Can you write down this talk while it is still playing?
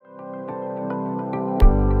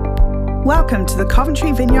Welcome to the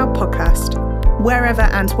Coventry Vineyard Podcast. Wherever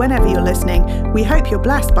and whenever you're listening, we hope you're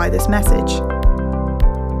blessed by this message.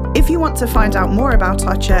 If you want to find out more about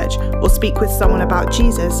our church or speak with someone about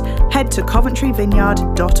Jesus, head to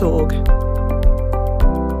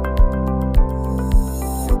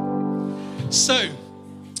coventryvineyard.org. So,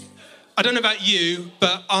 I don't know about you,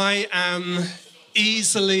 but I am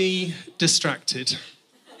easily distracted.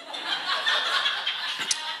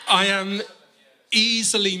 I am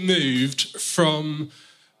easily moved from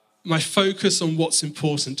my focus on what's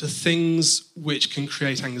important to things which can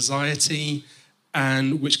create anxiety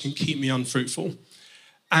and which can keep me unfruitful.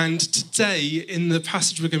 And today, in the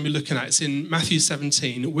passage we're going to be looking at, it's in Matthew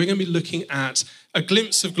 17, we're going to be looking at a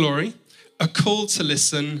glimpse of glory, a call to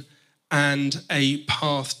listen, and a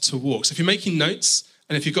path to walk. So if you're making notes,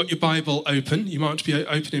 and if you've got your Bible open, you might want to be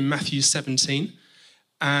open in Matthew 17.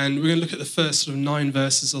 And we're going to look at the first sort of 9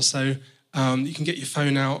 verses or so. You can get your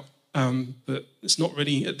phone out, but it's not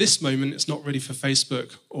really, at this moment, it's not really for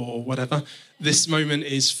Facebook or whatever. This moment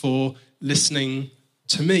is for listening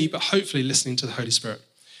to me, but hopefully listening to the Holy Spirit.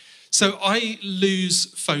 So I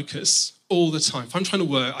lose focus all the time. If I'm trying to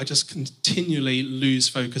work, I just continually lose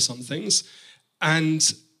focus on things.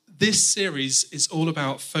 And this series is all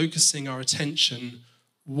about focusing our attention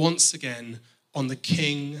once again on the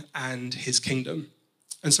King and his kingdom.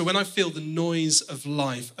 And so when I feel the noise of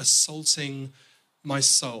life assaulting my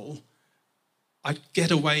soul, I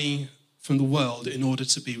get away from the world in order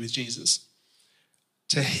to be with Jesus,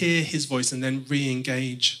 to hear his voice and then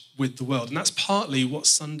re-engage with the world. And that's partly what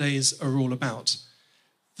Sundays are all about,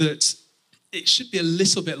 that it should be a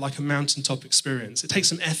little bit like a mountaintop experience. It takes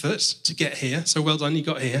some effort to get here, so well done, you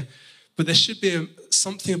got here. But there should be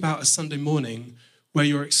something about a Sunday morning where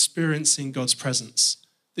you're experiencing God's presence,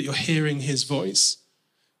 that you're hearing his voice.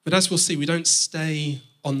 But as we'll see, we don't stay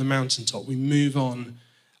on the mountaintop. We move on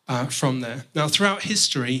from there. Now, throughout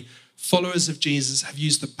history, followers of Jesus have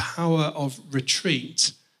used the power of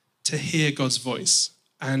retreat to hear God's voice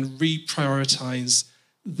and reprioritize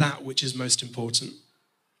that which is most important.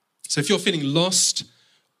 So if you're feeling lost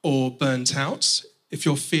or burnt out, if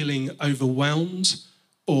you're feeling overwhelmed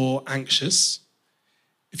or anxious,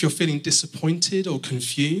 if you're feeling disappointed or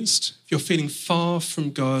confused, if you're feeling far from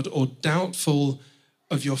God or doubtful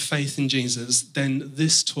of your faith in Jesus, then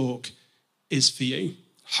this talk is for you.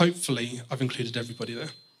 Hopefully, I've included everybody there.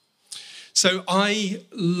 So I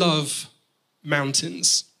love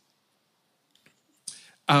mountains.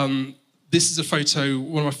 This is a photo,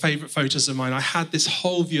 one of my favorite photos of mine. I had this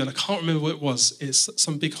whole view, and I can't remember what it was. It's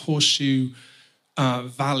some big horseshoe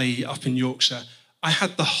valley up in Yorkshire. I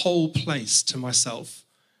had the whole place to myself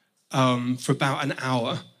for about an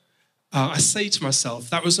hour. I say to myself,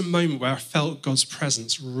 that was a moment where I felt God's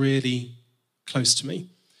presence really close to me.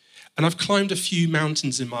 And I've climbed a few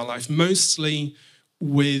mountains in my life, mostly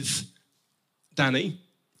with Danny.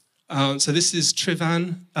 So this is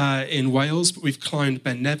Tryfan in Wales, but we've climbed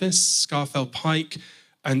Ben Nevis, Scafell Pike,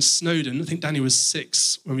 and Snowdon. I think Danny was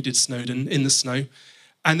 6 when we did Snowdon in the snow.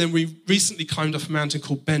 And then we recently climbed up a mountain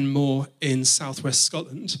called Ben More in southwest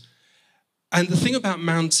Scotland. And the thing about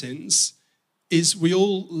mountains is we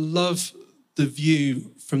all love the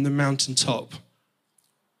view from the mountaintop,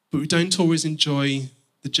 but we don't always enjoy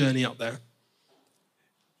the journey up there.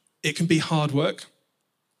 It can be hard work.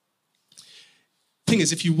 The thing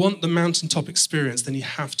is, if you want the mountaintop experience, then you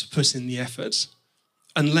have to put in the effort,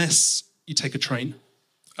 unless you take a train,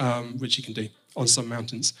 which you can do on some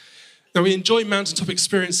mountains. Now, we enjoy mountaintop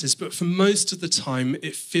experiences, but for most of the time,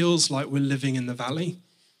 it feels like we're living in the valley.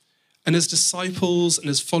 And as disciples and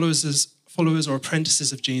as followers or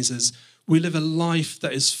apprentices of Jesus, we live a life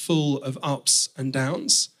that is full of ups and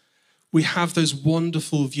downs. We have those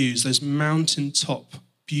wonderful views, those mountaintop,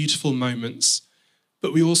 beautiful moments,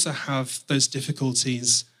 but we also have those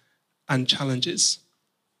difficulties and challenges.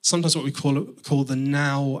 Sometimes what we call the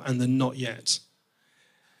now and the not yet.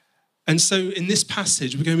 And so in this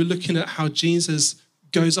passage, we're going to be looking at how Jesus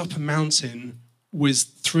goes up a mountain with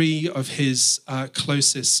 3 of his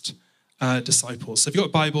closest disciples. So if you've got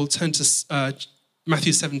a Bible, turn to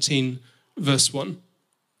Matthew 17, verse 1.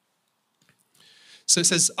 So it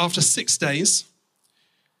says, after 6 days,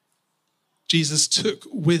 Jesus took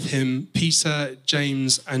with him Peter,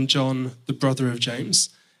 James, and John, the brother of James,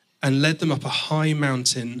 and led them up a high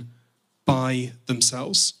mountain by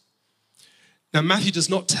themselves. Now, Matthew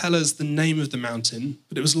does not tell us the name of the mountain,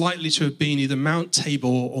 but it was likely to have been either Mount Tabor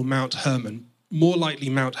or Mount Hermon. More likely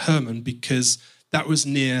Mount Hermon, because that was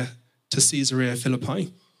near to Caesarea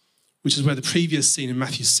Philippi, which is where the previous scene in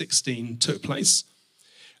Matthew 16 took place.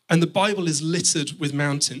 And the Bible is littered with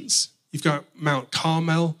mountains. You've got Mount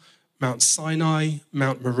Carmel, Mount Sinai,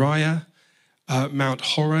 Mount Moriah, Mount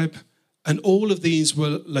Horeb, and all of these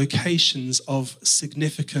were locations of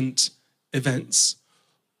significant events.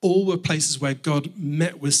 All were places where God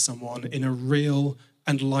met with someone in a real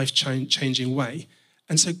and life-changing way.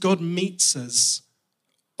 And so God meets us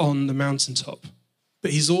on the mountaintop,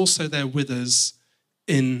 but he's also there with us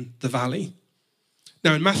in the valley.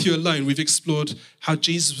 Now, in Matthew alone, we've explored how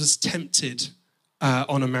Jesus was tempted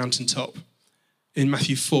on a mountaintop. In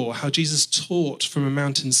Matthew 4, how Jesus taught from a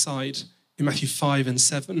mountainside in Matthew 5 and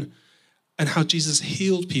 7, and how Jesus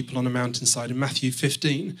healed people on a mountainside in Matthew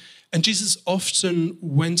 15. And Jesus often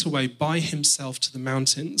went away by himself to the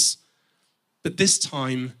mountains, but this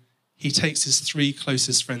time he takes his 3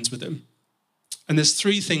 closest friends with him. And there's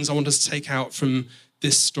 3 things I want us to take out from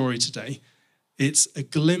this story today. It's a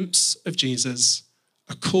glimpse of Jesus,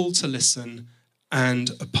 a call to listen, and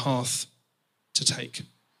a path to take.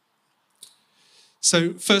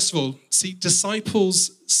 So first of all,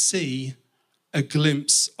 disciples see a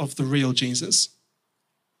glimpse of the real Jesus.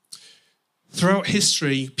 Throughout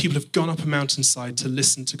history, people have gone up a mountainside to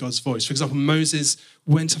listen to God's voice. For example, Moses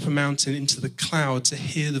went up a mountain into the cloud to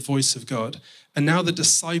hear the voice of God. And now the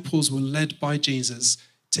disciples were led by Jesus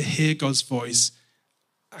to hear God's voice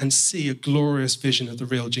and see a glorious vision of the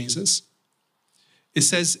real Jesus. It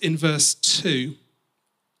says in verse 2,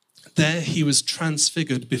 there he was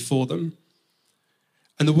transfigured before them.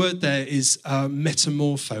 And the word there is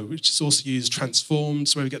metamorpho, which is also used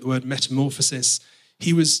transformed, where we get the word metamorphosis.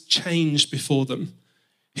 He was changed before them.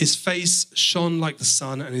 His face shone like the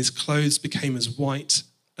sun, and his clothes became as white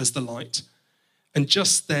as the light. And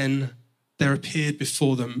just then there appeared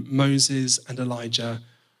before them Moses and Elijah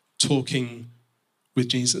talking with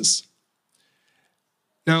Jesus.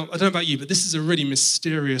 Now, I don't know about you, but this is a really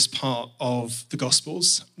mysterious part of the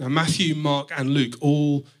Gospels. Now, Matthew, Mark, and Luke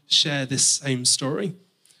all share this same story.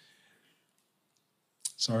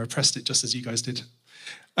 Sorry, I pressed it just as you guys did.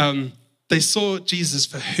 They saw Jesus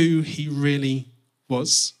for who he really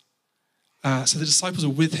was. So the disciples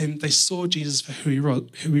were with him. They saw Jesus for who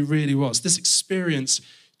he really was. This experience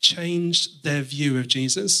changed their view of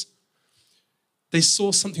Jesus. They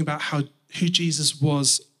saw something about who Jesus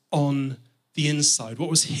was on the inside. What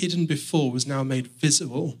was hidden before was now made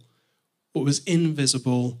visible. What was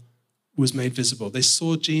invisible was made visible. They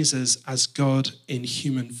saw Jesus as God in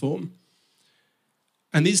human form.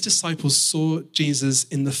 And these disciples saw Jesus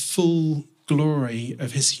in the full glory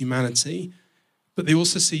of his humanity, but they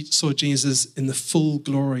also saw Jesus in the full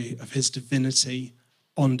glory of his divinity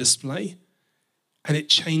on display. And it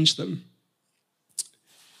changed them.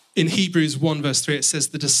 In Hebrews 1 verse 3, it says,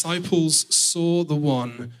 the disciples saw the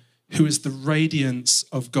one who is the radiance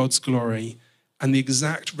of God's glory and the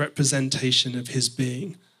exact representation of his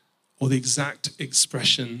being, or the exact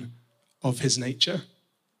expression of his nature.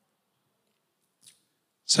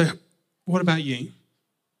 So what about you?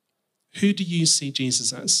 Who do you see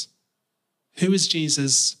Jesus as? Who is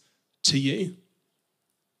Jesus to you?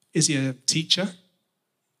 Is he a teacher?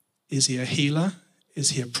 Is he a healer?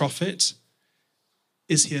 Is he a prophet?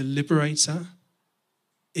 Is he a liberator?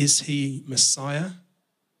 Is he Messiah?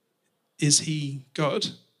 Is he God?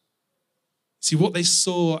 See, what they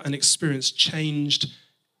saw and experienced changed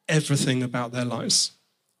everything about their lives.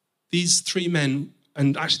 These 3 men,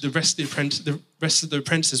 and actually the rest of the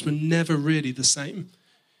apprentices, were never really the same.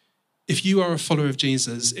 If you are a follower of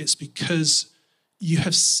Jesus, it's because you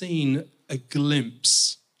have seen a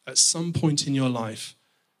glimpse at some point in your life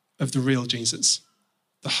of the real Jesus.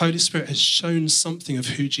 The Holy Spirit has shown something of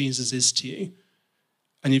who Jesus is to you.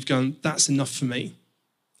 And you've gone, that's enough for me.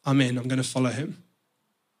 I'm in, I'm going to follow him.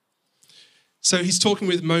 So he's talking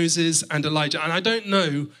with Moses and Elijah. And I don't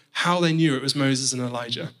know how they knew it was Moses and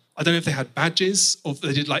Elijah. I don't know if they had badges or if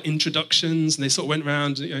they did like introductions and they sort of went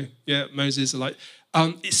around, yeah, Moses, Elijah.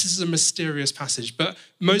 This is a mysterious passage, but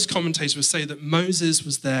most commentators would say that Moses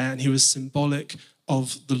was there and he was symbolic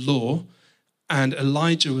of the law, and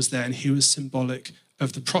Elijah was there and he was symbolic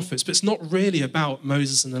of the prophets. But it's not really about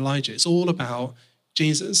Moses and Elijah. It's all about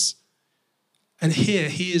Jesus. And here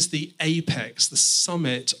he is the apex, the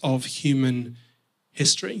summit of human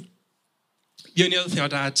history. The only other thing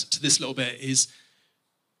I'd add to this little bit is,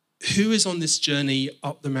 who is on this journey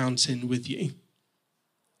up the mountain with you?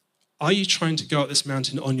 Are you trying to go up this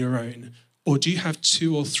mountain on your own? Or do you have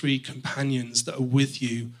 2 or 3 companions that are with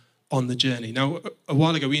you on the journey? Now, a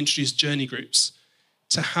while ago, we introduced journey groups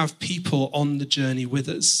to have people on the journey with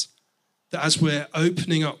us. That as we're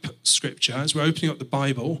opening up Scripture, as we're opening up the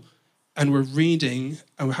Bible, and we're reading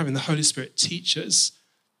and we're having the Holy Spirit teach us,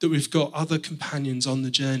 that we've got other companions on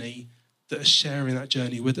the journey that are sharing that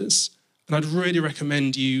journey with us. And I'd really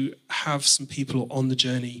recommend you have some people on the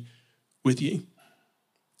journey with you.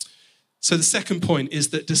 So the second point is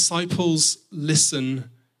that disciples listen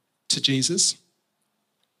to Jesus.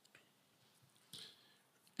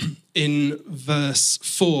 In verse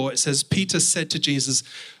 4, it says, Peter said to Jesus,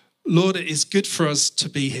 "Lord, it is good for us to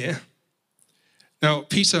be here." Now,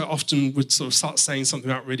 Peter often would sort of start saying something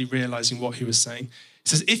without really realizing what he was saying. He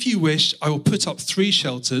says, "If you wish, I will put up 3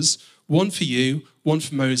 shelters, one for you, one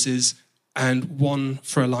for Moses, and one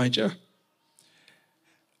for Elijah."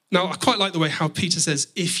 Now, I quite like the way how Peter says,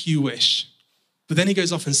 "if you wish." But then he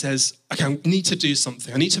goes off and says, okay, I need to do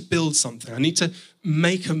something. I need to build something. I need to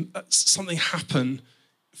make something happen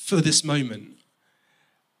for this moment.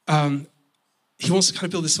 He wants to kind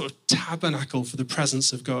of build this sort of tabernacle for the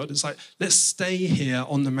presence of God. It's like, let's stay here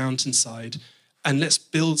on the mountainside and let's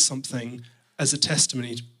build something as a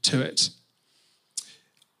testimony to it.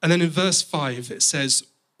 And then in verse 5, it says,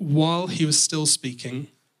 while he was still speaking,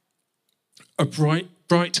 a bright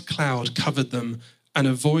cloud covered them, and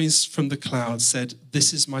a voice from the cloud said,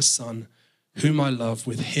 "This is my son, whom I love.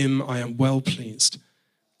 With him I am well pleased.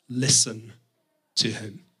 Listen to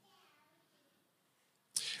him."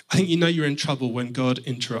 I think you know you're in trouble when God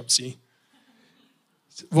interrupts you.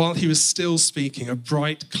 While he was still speaking, a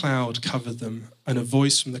bright cloud covered them, and a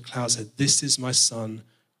voice from the cloud said, "This is my son,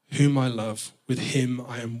 whom I love. With him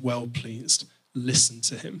I am well pleased. Listen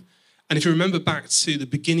to him." And if you remember back to the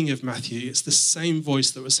beginning of Matthew, it's the same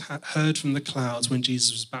voice that was heard from the clouds when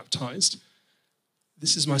Jesus was baptized.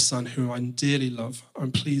 "This is my son, whom I dearly love.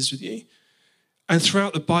 I'm pleased with you." And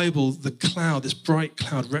throughout the Bible, the cloud, this bright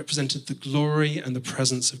cloud, represented the glory and the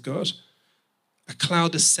presence of God. A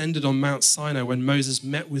cloud descended on Mount Sinai when Moses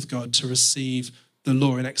met with God to receive the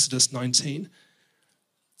law in Exodus 19.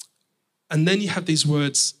 And then you have these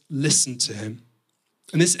words, "listen to him."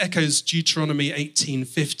 And this echoes Deuteronomy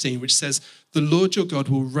 18:15, which says, "The Lord your God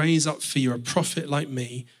will raise up for you a prophet like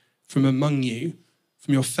me from among you,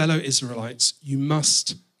 from your fellow Israelites. You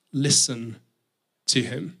must listen to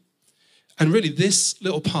him." And really this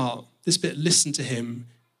little part, this bit, "listen to him,"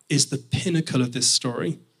 is the pinnacle of this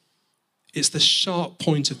story. It's the sharp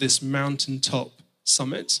point of this mountaintop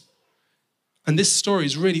summit. And this story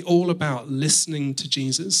is really all about listening to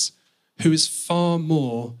Jesus, who is far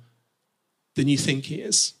more than you think he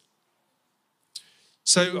is.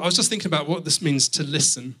 So I was just thinking about what this means to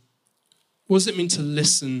listen. What does it mean to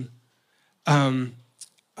listen?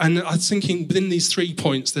 And I was thinking within these 3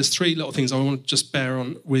 points, there's 3 little things I want to just bear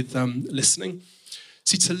on with listening.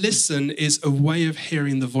 See, to listen is a way of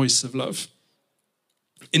hearing the voice of love.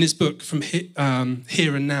 In his book, From Here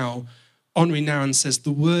and Now, Henri Nouwen says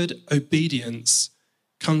the word obedience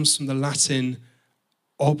comes from the Latin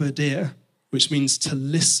obedire, which means to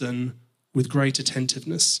listen with great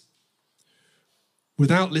attentiveness.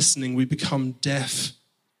 Without listening, we become deaf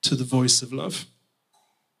to the voice of love.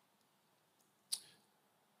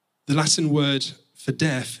 The Latin word for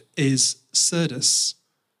deaf is surdus.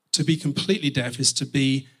 To be completely deaf is to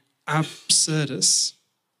be absurdus.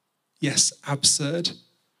 Yes, absurd.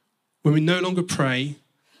 When we no longer pray,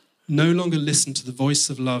 no longer listen to the voice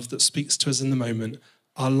of love that speaks to us in the moment,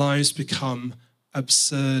 our lives become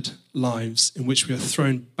absurd lives in which we are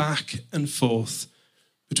thrown back and forth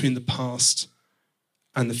between the past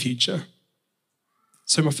and the future.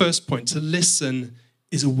 So my first point, to listen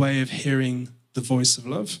is a way of hearing the voice of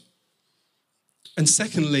love. And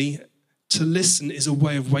secondly, to listen is a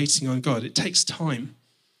way of waiting on God. It takes time.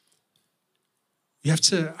 You have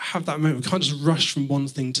to have that moment. We can't just rush from one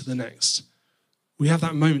thing to the next. We have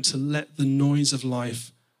that moment to let the noise of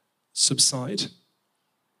life subside.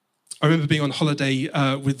 I remember being on holiday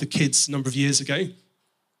with the kids a number of years ago. And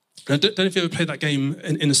I don't know if you ever played that game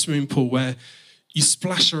in a swimming pool where you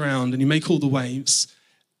splash around and you make all the waves,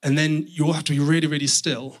 and then you all have to be really, really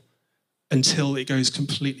still until it goes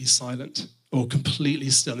completely silent or completely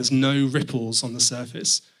still. There's no ripples on the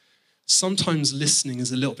surface. Sometimes listening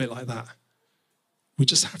is a little bit like that. We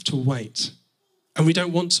just have to wait. And we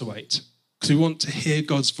don't want to wait because we want to hear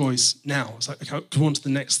God's voice now. It's like, okay, go on to the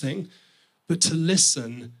next thing. But to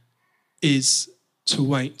listen is to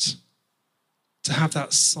wait, to have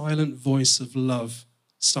that silent voice of love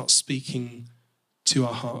start speaking to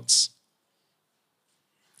our hearts.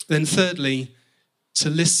 Then thirdly, to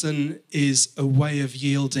listen is a way of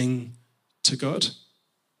yielding to God.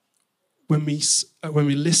 When we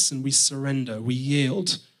listen, we surrender, we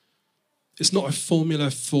yield. It's not a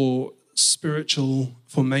formula for spiritual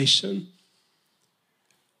formation.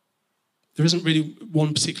 There isn't really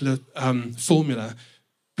one particular formula.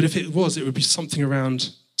 But if it was, it would be something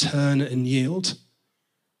around turn and yield.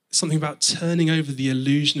 Something about turning over the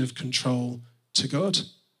illusion of control to God.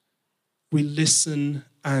 We listen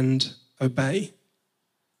and obey.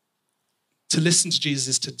 To listen to Jesus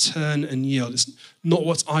is to turn and yield. It's not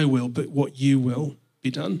what I will, but what you will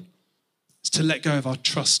be done. It's to let go of our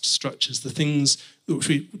trust structures, the things which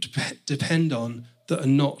we depend on that are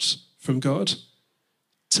not from God.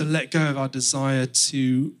 To let go of our desire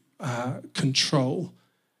to control,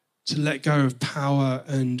 to let go of power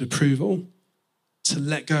and approval, to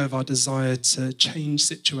let go of our desire to change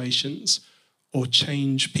situations or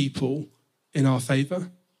change people in our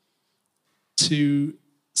favour, to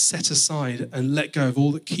set aside and let go of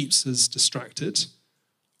all that keeps us distracted,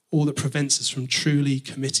 all that prevents us from truly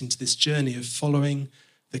committing to this journey of following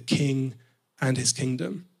the King and his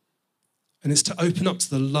kingdom. And it's to open up to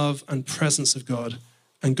the love and presence of God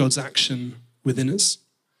and God's action within us.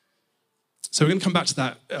 So we're going to come back to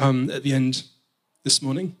that at the end this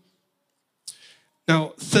morning.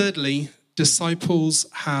 Now, thirdly, disciples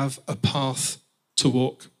have a path to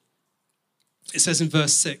walk. It says in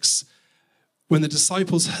verse 6, when the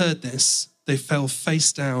disciples heard this, they fell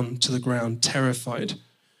face down to the ground, terrified.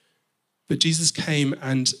 But Jesus came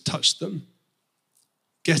and touched them.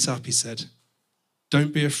 Get up, he said.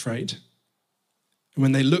 Don't be afraid. And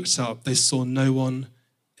when they looked up, they saw no one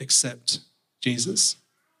except Jesus.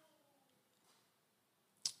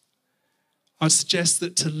 I'd suggest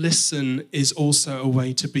that to listen is also a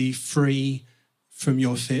way to be free from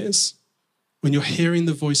your fears. When you're hearing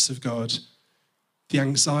the voice of God, the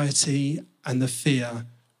anxiety and the fear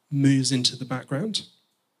moves into the background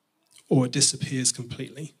or it disappears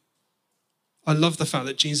completely. I love the fact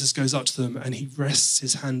that Jesus goes up to them and he rests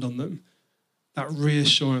his hand on them. That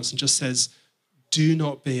reassurance and just says, do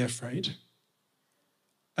not be afraid.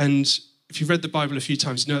 And if you've read the Bible a few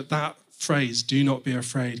times, you know that phrase, do not be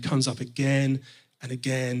afraid, comes up again and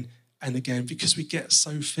again and again because we get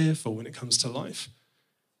so fearful when it comes to life.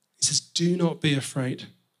 He says, do not be afraid.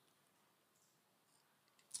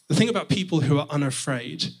 The thing about people who are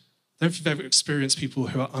unafraid, I don't know if you've ever experienced people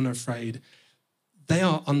who are unafraid, they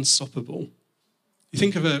are unstoppable. You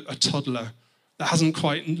think of a toddler that hasn't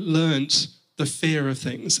quite learnt the fear of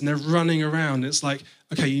things and they're running around. It's like,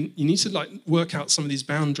 okay, you need to work out some of these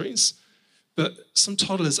boundaries. But some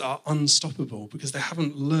toddlers are unstoppable because they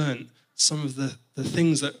haven't learned some of the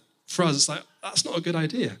things that, for us, it's like, that's not a good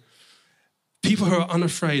idea. People who are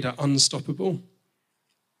unafraid are unstoppable.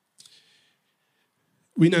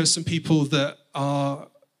 We know some people that are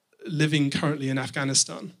living currently in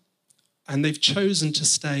Afghanistan, and they've chosen to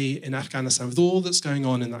stay in Afghanistan with all that's going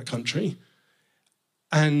on in that country.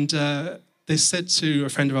 And they said to a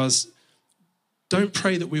friend of ours, don't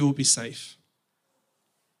pray that we will be safe.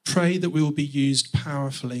 Pray that we will be used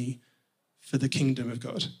powerfully for the kingdom of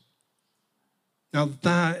God. Now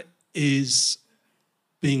that is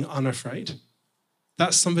being unafraid.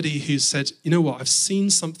 That's somebody who said, you know what, I've seen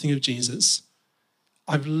something of Jesus.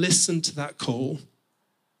 I've listened to that call.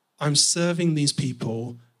 I'm serving these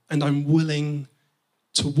people and I'm willing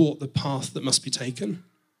to walk the path that must be taken.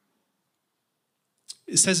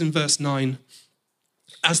 It says in verse 9,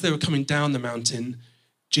 as they were coming down the mountain,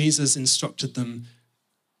 Jesus instructed them,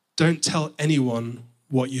 don't tell anyone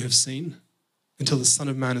what you have seen until the Son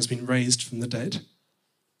of Man has been raised from the dead.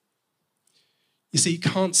 You see, you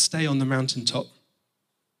can't stay on the mountaintop.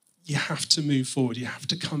 You have to move forward. You have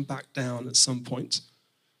to come back down at some point.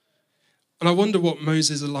 And I wonder what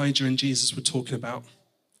Moses, Elijah, and Jesus were talking about.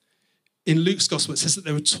 In Luke's gospel, it says that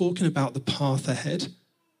they were talking about the path ahead.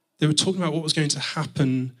 They were talking about what was going to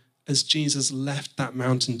happen as Jesus left that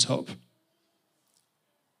mountaintop.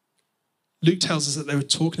 Luke tells us that they were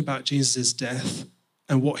talking about Jesus' death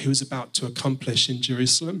and what he was about to accomplish in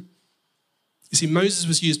Jerusalem. You see, Moses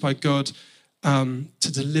was used by God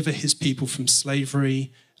to deliver his people from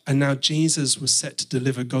slavery, and now Jesus was set to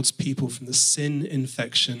deliver God's people from the sin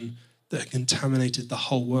infection that had contaminated the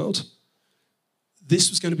whole world. This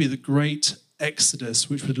was going to be the great exodus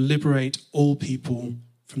which would liberate all people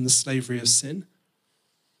from the slavery of sin.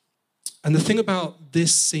 And the thing about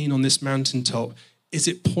this scene on this mountaintop is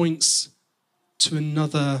it points to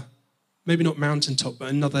another, maybe not mountaintop, but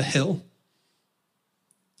another hill.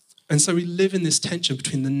 And so we live in this tension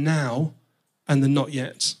between the now and the not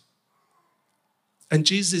yet. And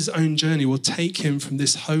Jesus' own journey will take him from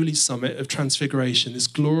this holy summit of transfiguration, this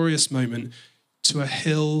glorious moment, to a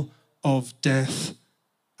hill of death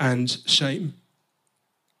and shame.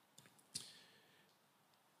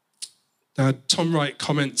 Now, Tom Wright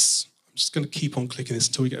comments, I'm just going to keep on clicking this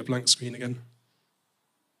until we get a blank screen again.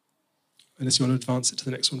 Unless you want to advance it to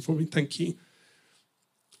the next one for me. Thank you.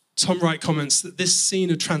 Tom Wright comments that this scene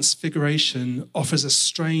of transfiguration offers a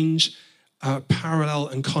strange parallel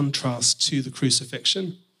and contrast to the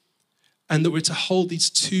crucifixion, and that we're to hold these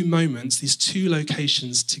two moments, these two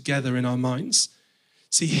locations together in our minds.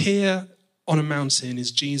 See, here on a mountain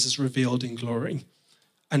is Jesus revealed in glory.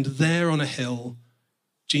 And there on a hill,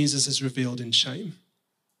 Jesus is revealed in shame.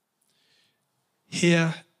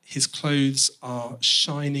 Here, his clothes are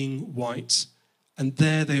shining white, and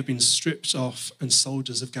there they have been stripped off and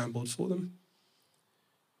soldiers have gambled for them.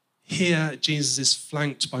 Here, Jesus is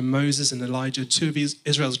flanked by Moses and Elijah, two of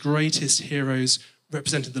Israel's greatest heroes,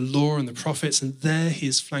 representing the law and the prophets, and there he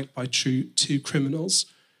is flanked by two criminals,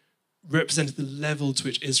 representing the level to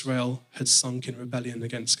which Israel had sunk in rebellion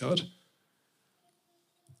against God.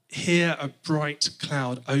 Here, a bright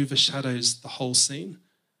cloud overshadows the whole scene,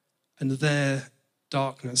 and there,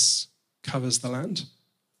 darkness covers the land.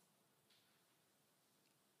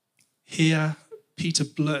 Here, Peter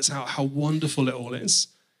blurts out how wonderful it all is,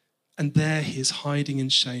 and there he is hiding in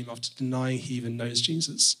shame after denying he even knows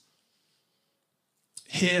Jesus.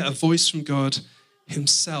 Here, a voice from God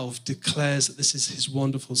himself declares that this is his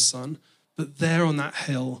wonderful son, but there on that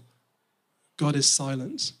hill, God is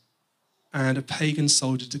silent, and a pagan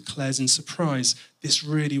soldier declares in surprise, this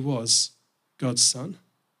really was God's son.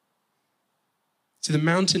 See, the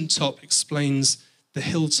mountaintop explains the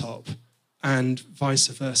hilltop and vice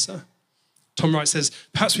versa. Tom Wright says,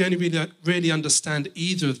 perhaps we only really understand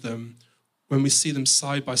either of them when we see them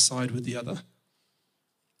side by side with the other.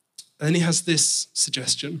 And then he has this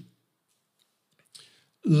suggestion.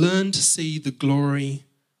 Learn to see the glory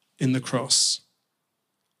in the cross.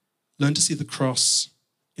 Learn to see the cross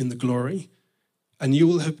in the glory. And you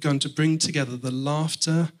will have begun to bring together the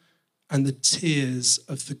laughter and the tears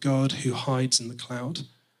of the God who hides in the cloud,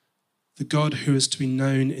 the God who is to be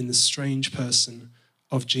known in the strange person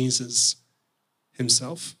of Jesus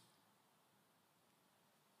himself.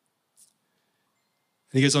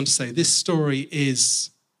 And he goes on to say, this story is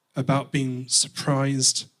about being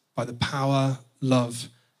surprised by the power, love,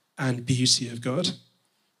 and beauty of God.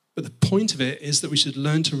 But the point of it is that we should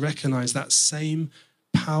learn to recognize that same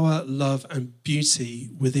power, love, and beauty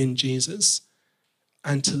within Jesus,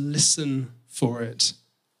 and to listen for it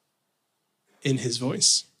in his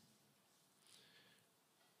voice.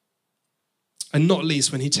 And not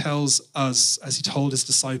least when he tells us, as he told his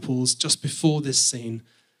disciples just before this scene,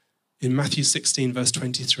 in Matthew 16, verse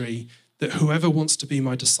 23, that whoever wants to be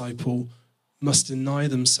my disciple must deny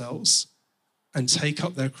themselves and take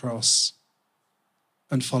up their cross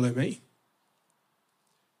and follow me.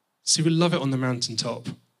 See, we love it on the mountaintop,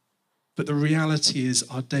 but the reality is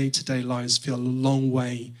our day-to-day lives feel a long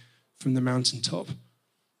way from the mountaintop.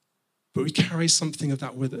 But we carry something of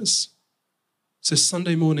that with us. So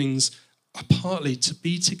Sunday mornings are partly to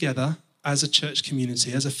be together as a church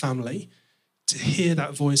community, as a family, to hear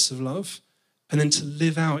that voice of love, and then to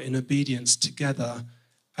live out in obedience together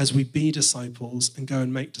as we be disciples and go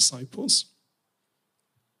and make disciples.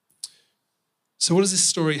 So what does this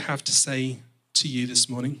story have to say to you this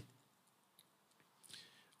morning?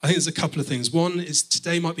 I think there's a couple of things. One is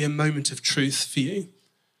today might be a moment of truth for you,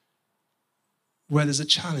 where there's a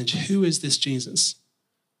challenge. Who is this Jesus?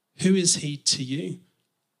 Who is he to you?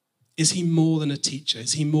 Is he more than a teacher?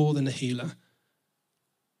 Is he more than a healer?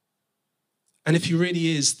 And if he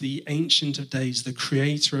really is the Ancient of Days, the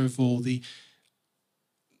creator of all, the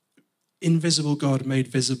invisible God made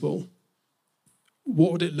visible,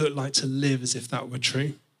 what would it look like to live as if that were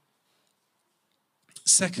true?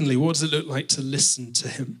 Secondly, what does it look like to listen to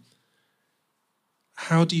him?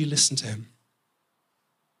 How do you listen to him?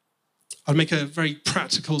 I'd make a very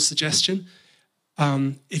practical suggestion.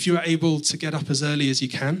 If you are able to get up as early as you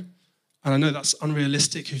can, and I know that's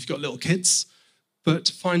unrealistic if you've got little kids, but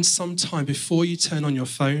find some time before you turn on your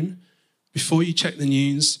phone, before you check the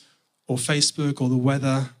news or Facebook or the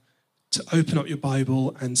weather, to open up your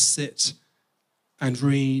Bible and sit and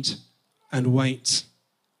read and wait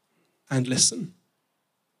and listen.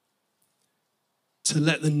 To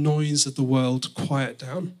let the noise of the world quiet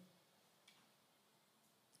down.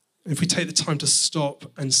 If we take the time to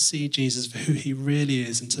stop and see Jesus for who he really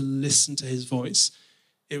is and to listen to his voice,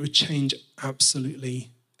 it would change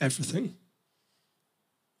absolutely everything.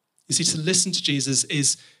 You see, to listen to Jesus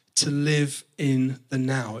is to live in the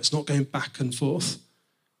now. It's not going back and forth.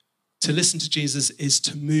 To listen to Jesus is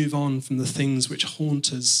to move on from the things which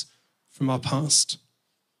haunt us from our past.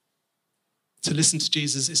 To listen to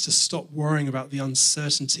Jesus is to stop worrying about the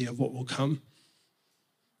uncertainty of what will come.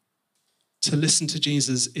 To listen to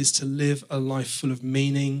Jesus is to live a life full of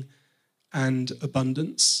meaning and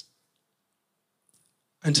abundance.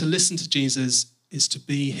 And to listen to Jesus is to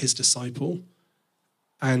be his disciple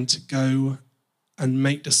and to go and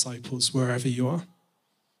make disciples wherever you are.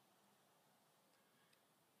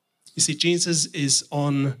 You see, Jesus is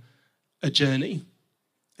on a journey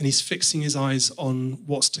and he's fixing his eyes on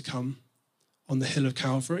what's to come on the hill of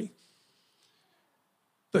Calvary.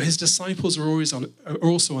 But his disciples are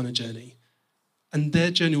also on a journey, and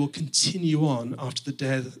their journey will continue on after the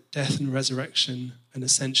death and resurrection and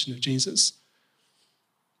ascension of Jesus.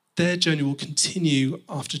 Their journey will continue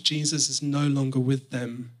after Jesus is no longer with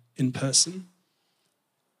them in person.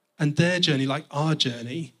 And their journey, like our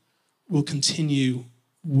journey, will continue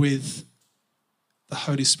with the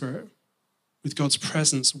Holy Spirit, with God's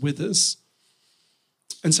presence with us.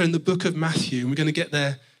 And so in the book of Matthew, and we're going to get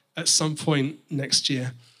there at some point next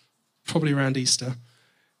year, probably around Easter.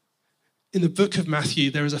 In the book of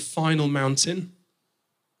Matthew, there is a final mountain.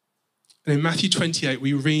 And in Matthew 28,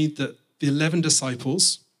 we read that the 11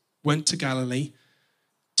 disciples went to Galilee,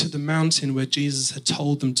 to the mountain where Jesus had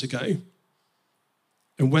told them to go.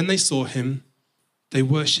 And when they saw him, they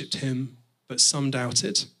worshipped him, but some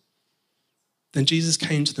doubted. Then Jesus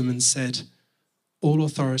came to them and said, "All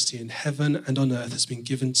authority in heaven and on earth has been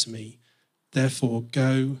given to me. Therefore,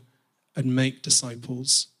 go and make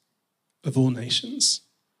disciples of all nations,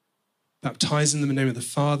 baptizing them in the name of the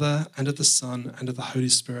Father and of the Son and of the Holy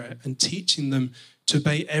Spirit, and teaching them to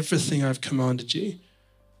obey everything I've commanded you.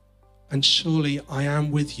 And surely I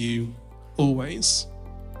am with you always,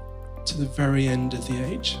 to the very end of the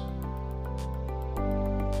age."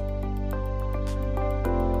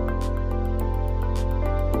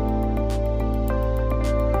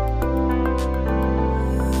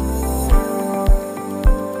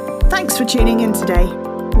 Thanks for tuning in today.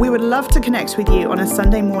 We would love to connect with you on a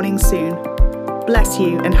Sunday morning soon. Bless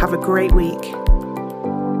you and have a great week.